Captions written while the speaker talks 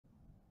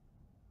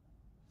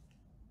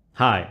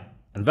Hi,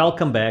 and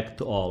welcome back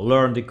to our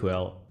Learn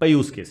DQL by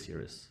Use Case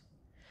series.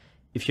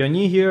 If you're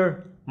new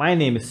here, my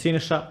name is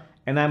Sinisha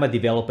and I'm a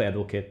developer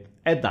advocate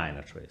at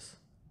Dynatrace.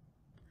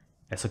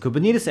 As a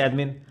Kubernetes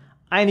admin,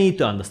 I need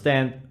to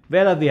understand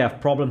whether we have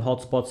problem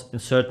hotspots in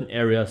certain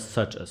areas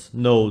such as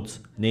nodes,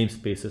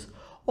 namespaces,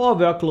 or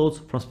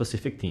workloads from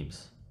specific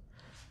teams.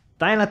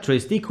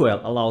 Dynatrace DQL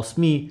allows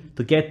me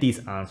to get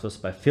these answers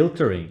by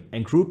filtering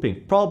and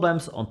grouping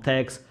problems on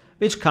tags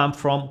which come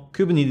from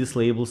Kubernetes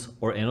labels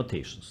or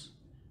annotations.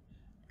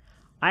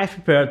 I've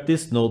prepared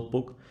this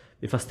notebook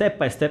with a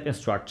step-by-step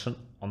instruction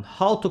on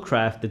how to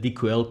craft the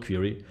DQL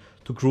query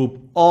to group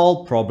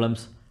all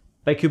problems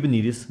by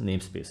Kubernetes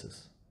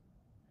namespaces.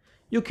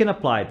 You can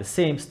apply the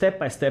same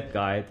step-by-step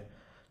guide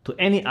to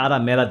any other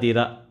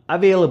metadata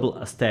available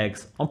as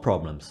tags on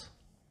problems.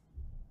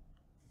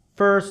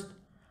 First,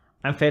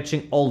 I'm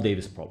fetching all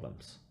Davis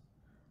problems.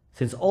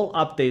 Since all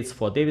updates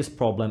for a Davis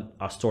problem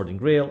are stored in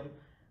Grail,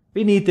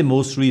 we need the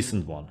most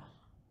recent one.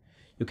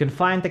 You can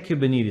find the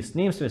Kubernetes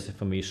namespace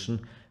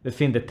information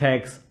within the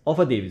tags of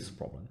a Davis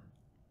problem.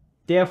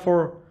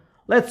 Therefore,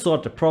 let's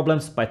sort the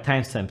problems by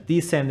timestamp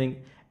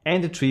descending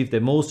and retrieve the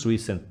most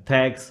recent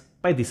tags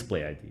by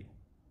display ID.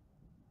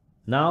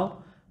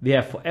 Now, we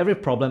have for every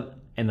problem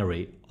an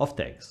array of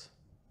tags.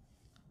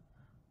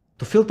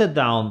 To filter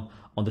down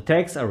on the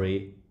tags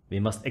array, we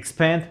must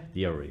expand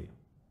the array.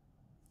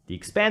 The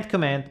expand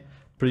command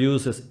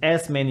produces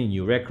as many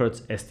new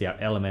records as there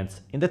are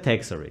elements in the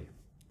tags array.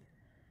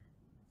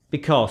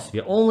 Because we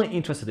are only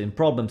interested in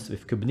problems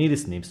with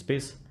Kubernetes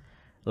namespace,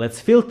 let's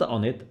filter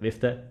on it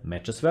with the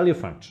matches_value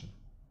function.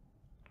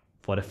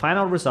 For the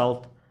final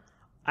result,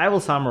 I will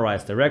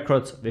summarize the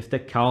records with the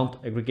count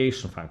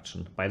aggregation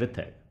function by the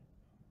tag.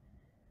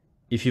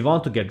 If you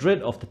want to get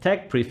rid of the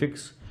tag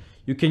prefix,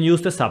 you can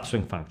use the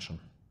substring function.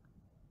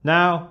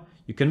 Now,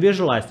 you can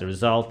visualize the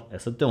result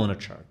as a donut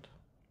chart.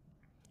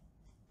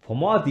 For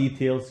more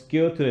details,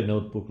 go to the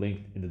notebook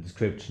link in the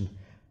description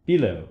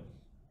below.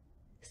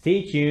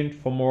 Stay tuned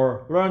for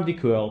more Learn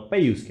DQL by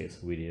Use Case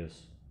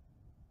videos.